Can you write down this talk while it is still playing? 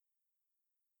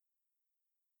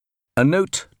A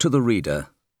Note to the Reader,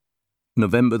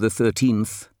 November the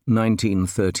 13th,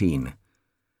 1913.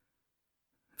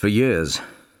 For years,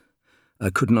 I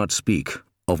could not speak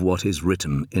of what is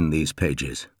written in these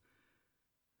pages.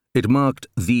 It marked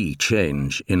the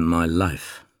change in my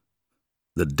life,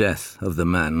 the death of the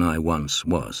man I once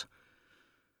was.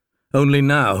 Only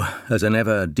now, as an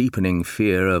ever-deepening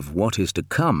fear of what is to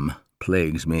come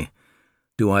plagues me,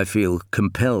 do I feel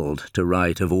compelled to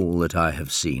write of all that I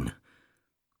have seen.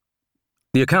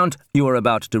 The account you are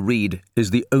about to read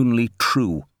is the only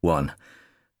true one.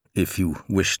 If you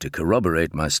wish to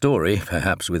corroborate my story,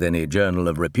 perhaps with any journal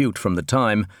of repute from the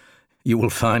time, you will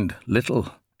find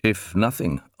little, if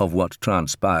nothing, of what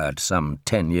transpired some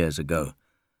 10 years ago.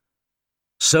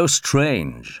 So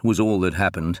strange was all that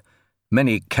happened,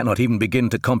 many cannot even begin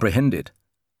to comprehend it.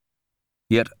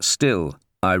 Yet still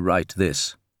I write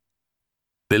this.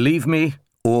 Believe me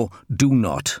or do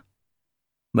not.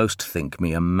 Most think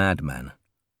me a madman.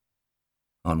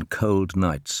 On cold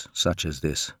nights such as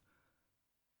this,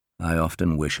 I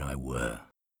often wish I were.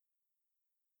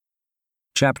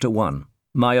 Chapter 1.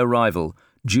 My Arrival,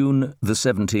 June the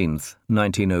 17th,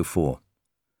 1904.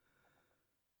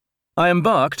 I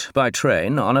embarked by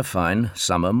train on a fine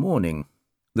summer morning.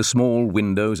 The small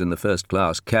windows in the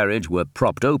first-class carriage were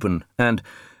propped open, and,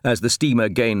 as the steamer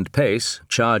gained pace,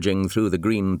 charging through the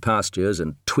green pastures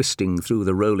and twisting through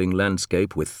the rolling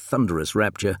landscape with thunderous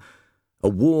rapture, a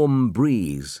warm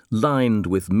breeze, lined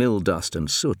with mill dust and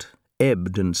soot,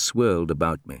 ebbed and swirled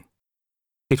about me.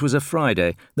 It was a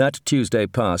Friday. That Tuesday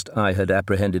past I had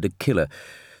apprehended a killer.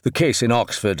 The case in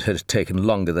Oxford had taken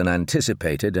longer than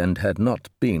anticipated and had not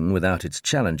been without its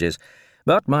challenges,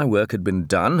 but my work had been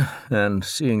done, and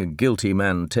seeing a guilty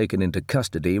man taken into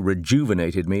custody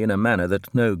rejuvenated me in a manner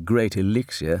that no great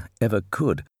elixir ever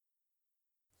could.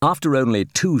 After only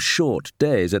 2 short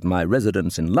days at my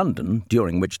residence in London,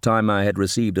 during which time I had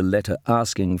received a letter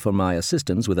asking for my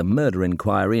assistance with a murder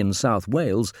inquiry in South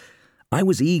Wales, I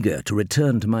was eager to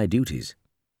return to my duties.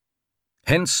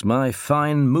 Hence my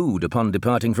fine mood upon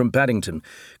departing from Paddington,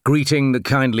 greeting the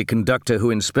kindly conductor who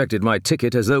inspected my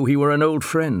ticket as though he were an old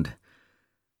friend.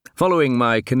 Following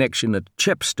my connection at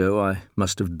Chepstow, I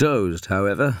must have dozed,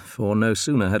 however, for no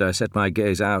sooner had I set my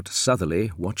gaze out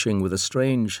southerly, watching with a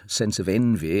strange sense of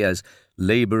envy as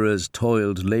labourers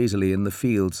toiled lazily in the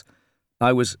fields,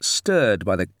 I was stirred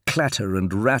by the clatter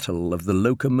and rattle of the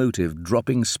locomotive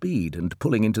dropping speed and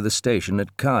pulling into the station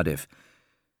at Cardiff.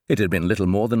 It had been little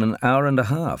more than an hour and a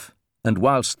half, and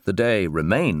whilst the day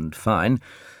remained fine,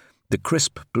 the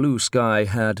crisp blue sky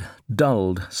had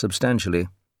dulled substantially.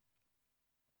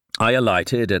 I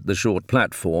alighted at the short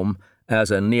platform as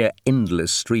a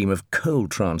near-endless stream of coal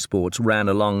transports ran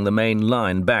along the main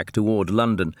line back toward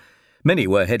London. Many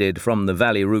were headed from the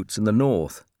valley routes in the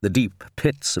north, the deep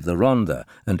pits of the Rhondda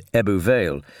and Ebbw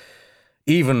Vale.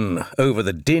 Even over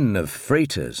the din of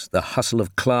freighters, the hustle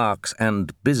of clerks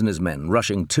and businessmen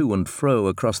rushing to and fro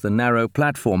across the narrow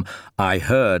platform, I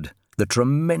heard the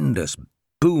tremendous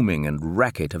booming and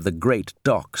racket of the great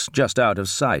docks just out of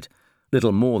sight,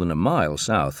 little more than a mile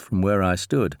south from where I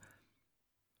stood.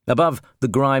 Above the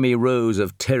grimy rows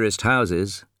of terraced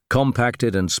houses,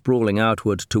 compacted and sprawling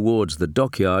outward towards the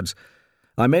dockyards,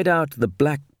 I made out the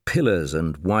black pillars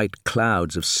and white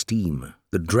clouds of steam,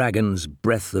 the dragon's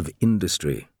breath of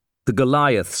industry, the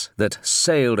Goliaths that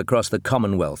sailed across the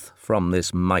Commonwealth from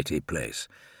this mighty place.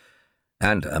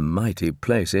 And a mighty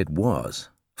place it was,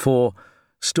 for,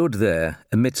 stood there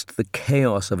amidst the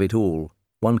chaos of it all,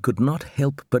 one could not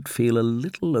help but feel a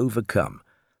little overcome.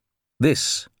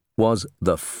 This was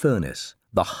the furnace,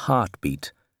 the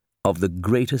heartbeat of the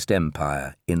greatest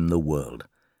empire in the world.